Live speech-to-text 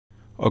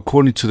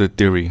According to the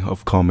theory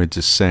of common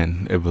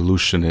descent,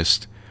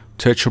 evolutionists,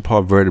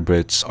 tetrapod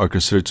vertebrates are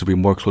considered to be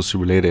more closely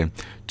related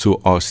to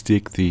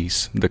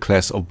Actinopterygii, the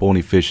class of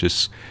bony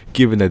fishes,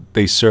 given that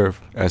they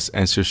serve as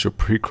ancestral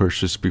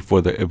precursors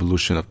before the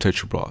evolution of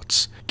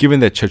tetrapods. Given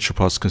that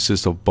tetrapods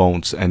consist of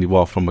bones and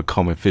evolved from a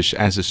common fish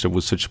ancestor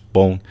with such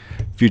bone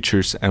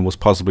features and was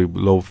possibly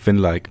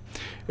lobe-fin-like,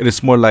 it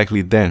is more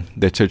likely then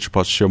that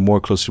tetrapods share more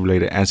closely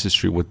related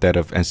ancestry with that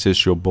of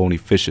ancestral bony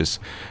fishes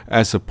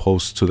as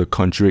opposed to the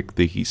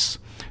chondrichthyes.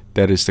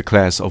 That is the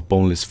class of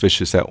boneless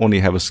fishes that only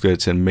have a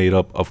skeleton made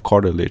up of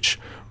cartilage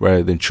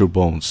rather than true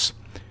bones.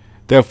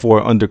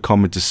 Therefore, under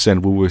common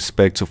descent, we will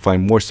expect to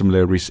find more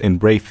similarities in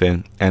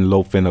ray-fin and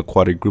lobe-fin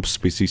aquatic group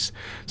species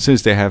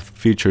since they have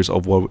features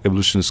of what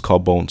evolutionists call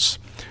bones.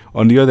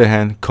 On the other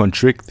hand,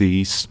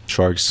 chondrichthyes,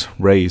 sharks,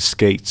 rays,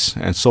 skates,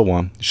 and so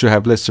on, should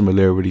have less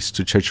similarities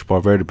to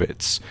tetrapod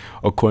vertebrates,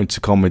 according to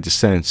common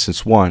descent,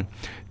 since 1.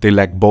 They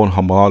lack bone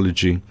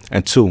homology,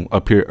 and 2.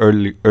 Appear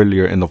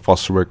earlier in the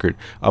fossil record,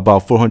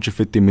 about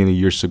 450 million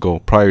years ago,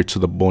 prior to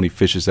the bony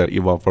fishes that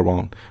evolved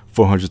around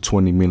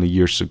 420 million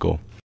years ago.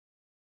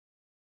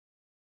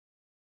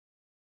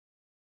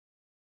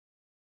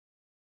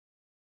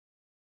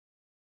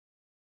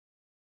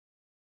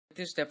 With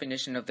this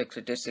definition of the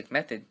cladistic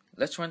method,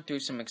 let's run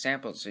through some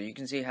examples so you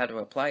can see how to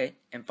apply it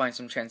and find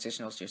some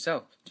transitionals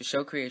yourself to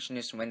show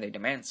creationists when they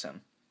demand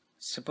some.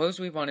 Suppose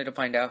we wanted to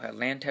find out how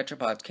land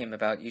tetrapods came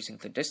about using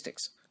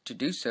cladistics. To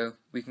do so,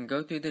 we can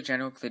go through the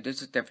general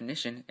cladistic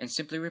definition and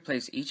simply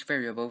replace each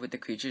variable with the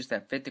creatures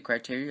that fit the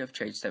criteria of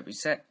traits that we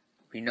set.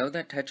 We know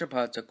that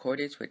tetrapods are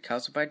chordates with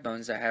calcified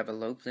bones that have a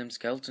lobe-limb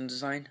skeleton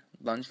design,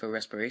 lungs for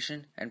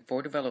respiration, and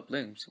 4 developed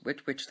limbs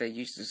with which they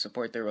use to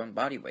support their own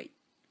body weight.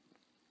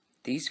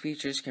 These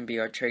features can be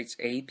our traits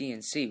A, B,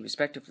 and C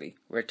respectively,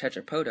 where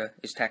Tetrapoda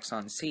is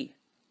taxon C.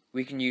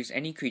 We can use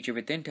any creature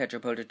within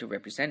Tetrapoda to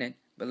represent it,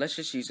 but let's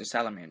just use a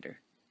salamander.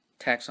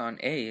 Taxon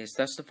A is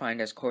thus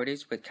defined as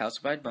chordates with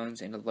calcified bones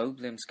in a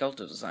lobe-limb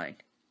skeletal design.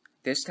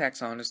 This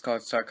taxon is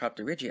called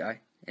Sarcopterygii,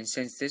 and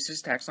since this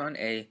is taxon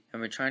A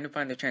and we're trying to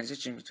find the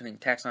transition between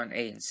taxon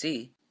A and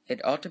C,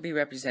 it ought to be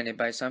represented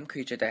by some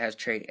creature that has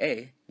trait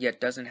A, yet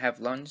doesn't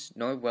have lungs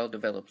nor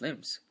well-developed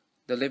limbs.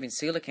 The living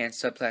coelacanth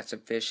subclass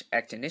of fish,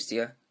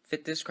 Actinopterygii,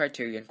 fit this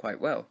criterion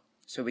quite well,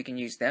 so we can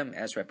use them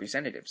as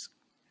representatives.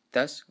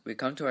 Thus, we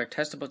come to our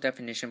testable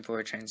definition for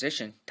a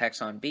transition,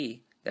 taxon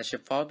B, that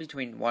should fall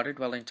between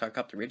water-dwelling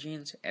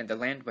Sarcopterygians and the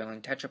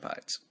land-dwelling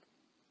tetrapods.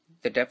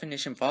 The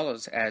definition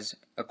follows as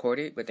a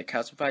chordate with a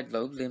calcified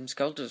lobe-limb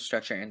skeletal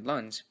structure and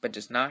lungs, but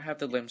does not have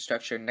the limb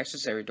structure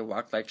necessary to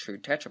walk like true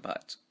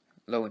tetrapods.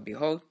 Lo and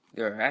behold,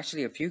 there are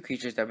actually a few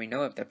creatures that we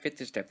know of that fit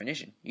this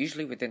definition,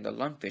 usually within the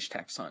lungfish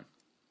taxon.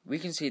 We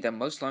can see that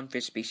most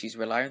lungfish species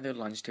rely on their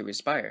lungs to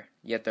respire,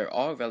 yet they're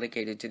all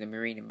relegated to the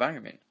marine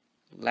environment,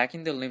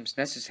 lacking the limbs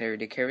necessary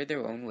to carry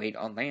their own weight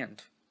on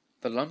land.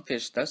 The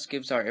lungfish thus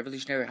gives our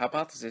evolutionary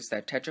hypothesis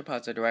that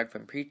tetrapods are derived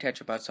from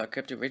pre-tetrapod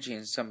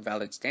Sarcopterygians some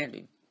valid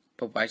standing.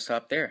 But why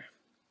stop there?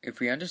 If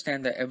we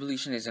understand that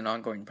evolution is an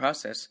ongoing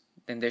process,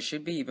 then there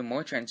should be even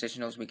more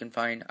transitionals we can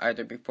find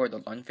either before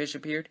the lungfish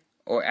appeared,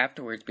 or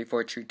afterwards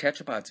before true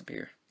tetrapods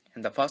appear.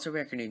 And the fossil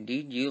record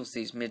indeed yields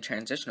these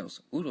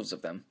mid-transitionals, oodles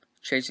of them,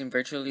 tracing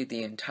virtually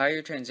the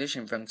entire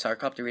transition from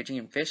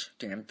Sarcopterygian fish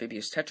to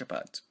amphibious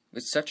tetrapods.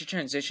 With such a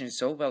transition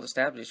so well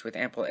established with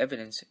ample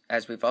evidence,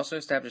 as we've also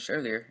established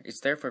earlier,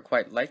 it's therefore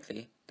quite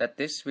likely that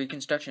this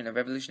reconstruction of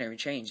evolutionary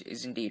change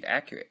is indeed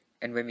accurate.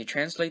 And when we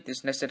translate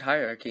this nested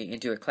hierarchy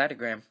into a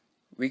cladogram,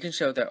 we can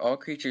show that all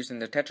creatures in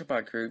the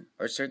tetrapod group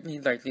are certainly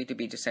likely to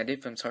be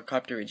descended from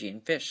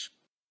Sarcopterygian fish.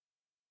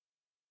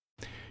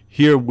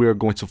 Here we are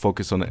going to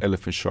focus on the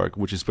elephant shark,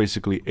 which is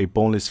basically a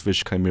boneless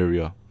fish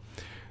chimera.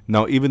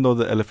 Now, even though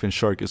the elephant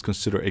shark is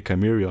considered a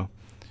chimera,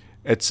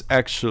 it's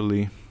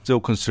actually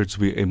still considered to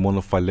be a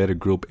monophyletic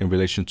group in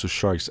relation to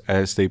sharks,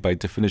 as they by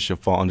definition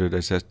fall under the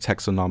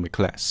taxonomic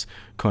class,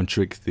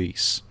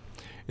 Chondrichthyes.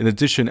 In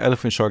addition,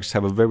 elephant sharks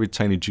have a very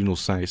tiny genome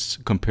size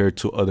compared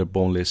to other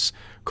boneless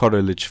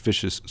cartilage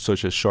fishes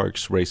such as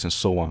sharks, rays, and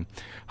so on.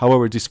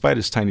 However, despite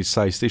its tiny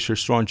size, they share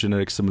strong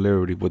genetic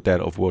similarity with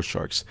that of whale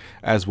sharks,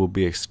 as would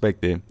be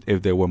expected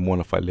if they were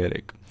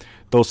monophyletic.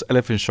 Those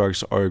elephant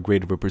sharks are a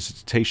great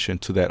representation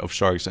to that of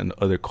sharks and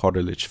other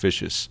cartilage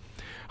fishes.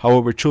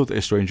 However, truth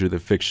is stranger than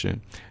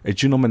fiction. A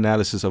genome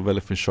analysis of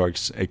elephant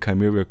sharks, a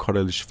chimera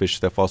cartilage fish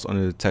that falls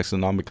under the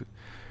taxonomic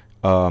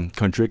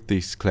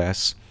Chondrichthyes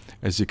class,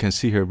 as you can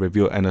see here,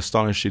 revealed an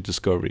astonishing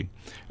discovery.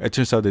 It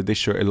turns out that they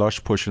share a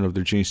large portion of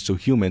their genes to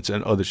humans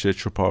and other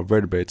tetrapod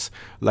vertebrates,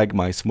 like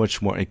mice,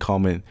 much more in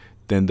common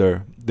than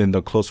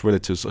the close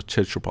relatives of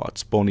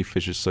tetrapods, bony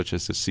fishes such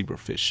as the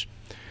zebrafish.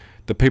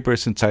 The paper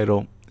is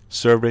entitled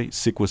Survey,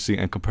 Sequencing,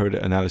 and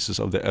Comparative Analysis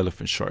of the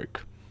Elephant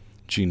Shark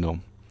Genome.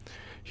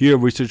 Here,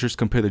 researchers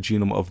compare the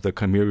genome of the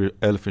chimera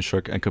elephant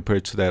shark and compare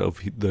it to that of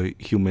the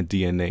human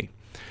DNA.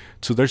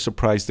 To their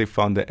surprise, they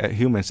found that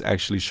humans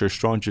actually share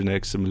strong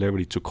genetic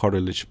similarity to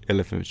cartilage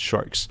elephant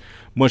sharks,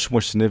 much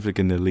more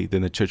significantly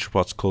than the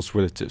tetrapods' close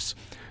relatives,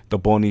 the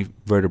bony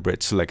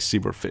vertebrates like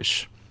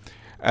zebrafish.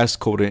 as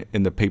quoted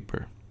in the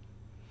paper.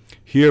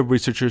 Here,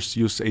 researchers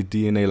used a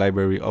DNA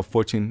library of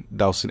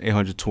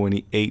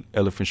 14,828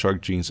 elephant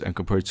shark genes and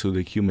compared to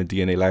the human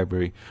DNA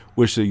library,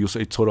 which they used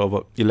a total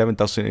of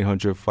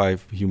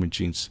 11,805 human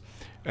genes.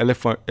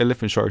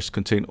 Elephant sharks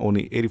contain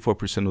only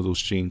 84% of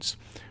those genes.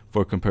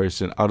 For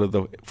comparison, out of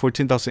the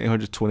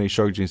 14,828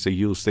 shark genes they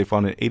used, they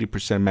found an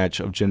 80% match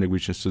of genetic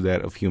regions to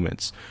that of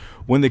humans.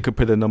 When they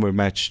compared the number of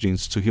matched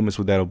genes to humans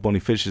with that of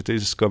bony fishes, they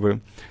discovered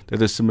that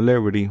the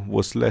similarity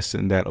was less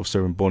than that of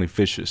certain bony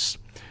fishes.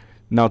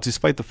 Now,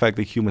 despite the fact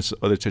that humans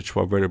and other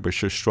tetrapod vertebrates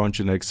share strong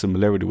genetic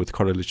similarity with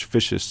cartilage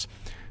fishes,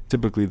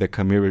 typically the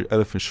chimera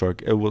elephant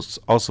shark, it was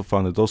also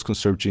found that those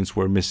conserved genes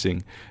were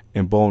missing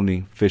in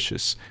bony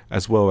fishes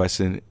as well as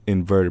in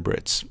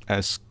invertebrates,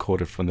 as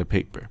quoted from the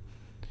paper.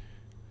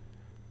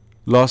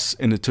 Loss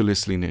in the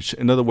Tuluis lineage.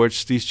 In other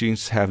words, these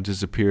genes have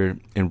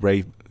disappeared in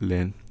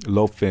raven,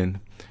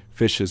 lobe-fin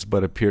fishes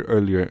but appeared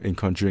earlier in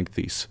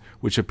chondrichthyes,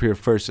 which appeared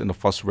first in the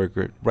fossil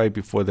record right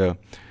before the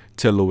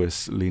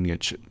Tuluis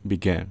lineage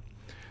began,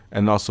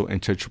 and also in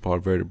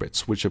tetrapod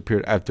vertebrates, which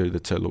appeared after the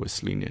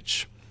Tuluis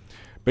lineage.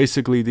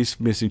 Basically, these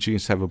missing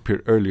genes have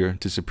appeared earlier,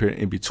 disappeared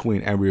in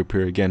between, and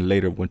reappeared again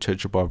later when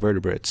tetrapod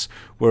vertebrates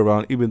were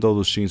around, even though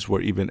those genes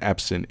were even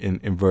absent in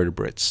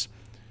invertebrates.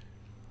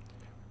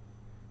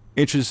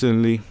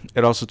 Interestingly,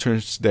 it also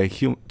turns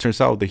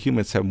out that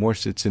humans have more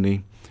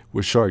synchrony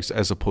with sharks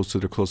as opposed to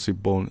their closely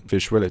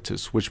bonefish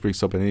relatives, which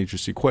brings up an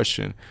interesting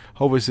question.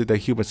 How is it that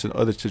humans and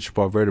other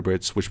tetrapod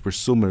vertebrates, which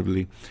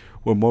presumably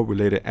were more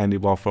related and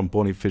evolved from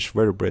bony fish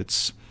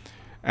vertebrates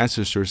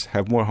ancestors,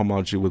 have more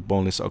homology with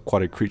boneless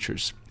aquatic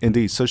creatures?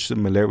 Indeed, such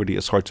similarity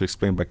is hard to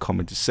explain by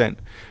common descent,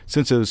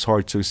 since it is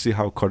hard to see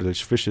how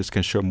cartilage fishes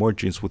can share more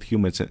genes with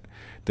humans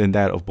than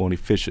that of bony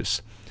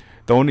fishes.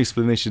 The only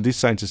explanation these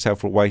scientists have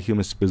for why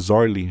humans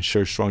bizarrely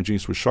share strong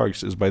genes with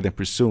sharks is by them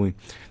presuming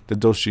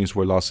that those genes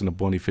were lost in the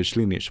bony fish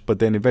lineage, but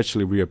then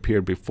eventually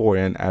reappeared before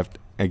and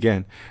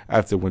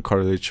after when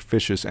cartilage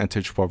fishes and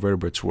tetrapod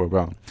vertebrates were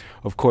around.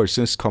 Of course,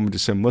 since common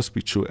descent must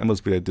be true, it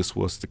must be that this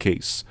was the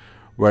case.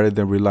 Rather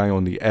than relying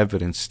on the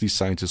evidence, these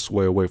scientists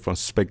sway away from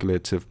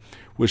speculative,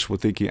 wishful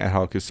thinking ad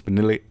hoc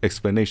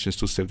explanations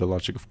to save the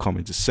logic of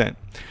common descent.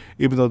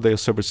 Even though they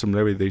assert a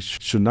similarity they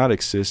should not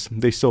exist,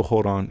 they still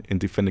hold on in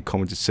defending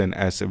common descent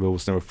as if it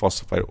was never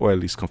falsified or at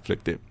least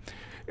conflicted.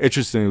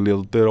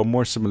 Interestingly, there are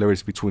more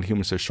similarities between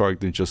humans and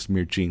sharks than just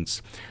mere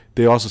genes.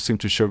 They also seem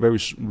to share very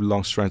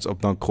long strands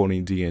of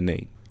non-coding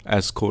DNA,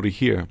 as quoted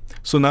here.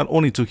 So not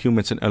only do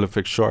humans and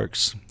elephant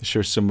sharks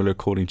share similar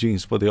coding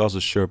genes, but they also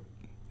share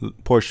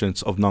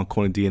portions of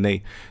non-coding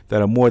DNA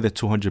that are more than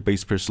 200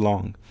 base pairs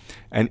long,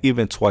 and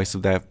even twice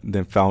of that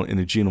than found in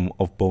the genome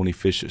of bony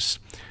fishes.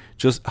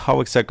 Just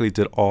how exactly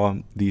did all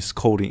these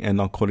coding and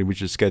non-coding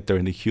regions get there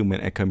in the human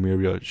and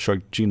chimera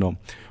shark genome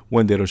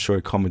when they don't share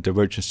a common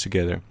divergence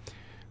together?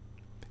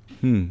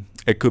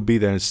 It could be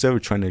that instead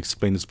of trying to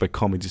explain this by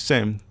common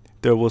descent,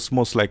 there was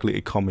most likely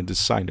a common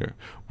designer,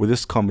 where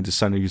this common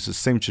designer used the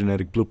same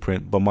genetic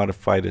blueprint but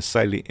modified it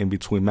slightly in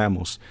between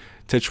mammals,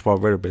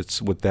 tetrapod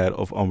vertebrates, with that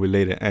of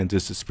unrelated and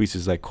distant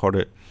species like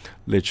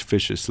cartilage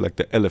fishes like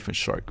the elephant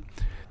shark.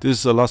 This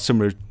is a lot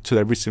similar to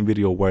that recent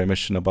video where I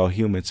mentioned about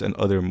humans and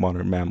other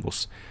modern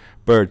mammals,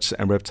 birds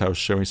and reptiles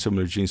sharing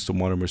similar genes to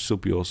modern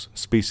marsupial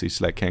species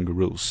like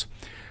kangaroos.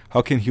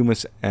 How can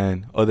humans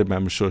and other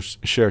mammals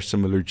share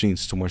similar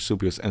genes to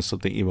marsupials and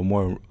something even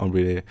more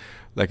unrelated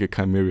like a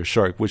chimera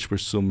shark, which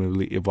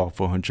presumably evolved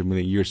 400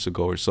 million years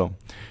ago or so?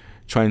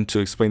 Trying to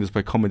explain this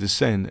by common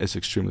descent is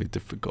extremely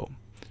difficult.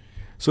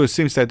 So it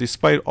seems that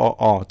despite all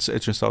odds,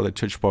 it turns out that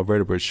tetrapod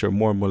vertebrates share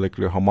more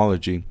molecular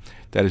homology,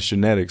 that is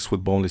genetics,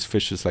 with boneless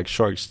fishes like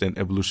sharks than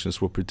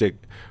evolutionists would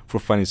predict for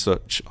finding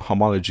such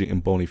homology in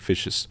bony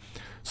fishes.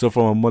 So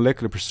from a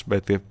molecular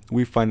perspective,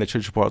 we find that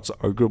tetrapods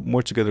are grouped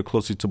more together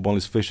closely to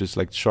boneless fishes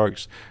like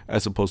sharks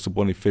as opposed to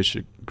bony fish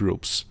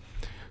groups.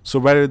 So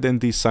rather than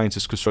these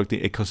scientists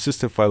constructing a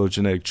consistent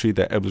phylogenetic tree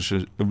that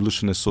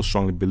evolutionists so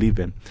strongly believe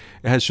in,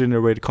 it has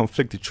generated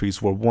conflicted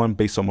trees where one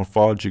based on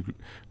morphology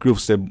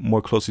groups them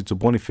more closely to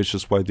bony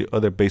fishes while the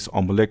other based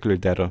on molecular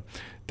data,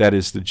 that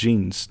is the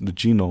genes, the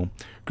genome,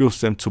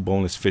 groups them to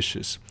boneless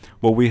fishes.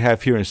 What we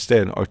have here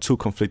instead are two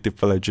conflicted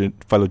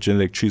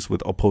phylogenetic trees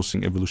with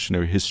opposing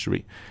evolutionary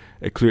history,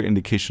 a clear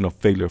indication of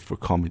failure for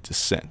common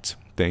descent.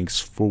 Thanks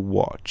for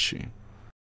watching.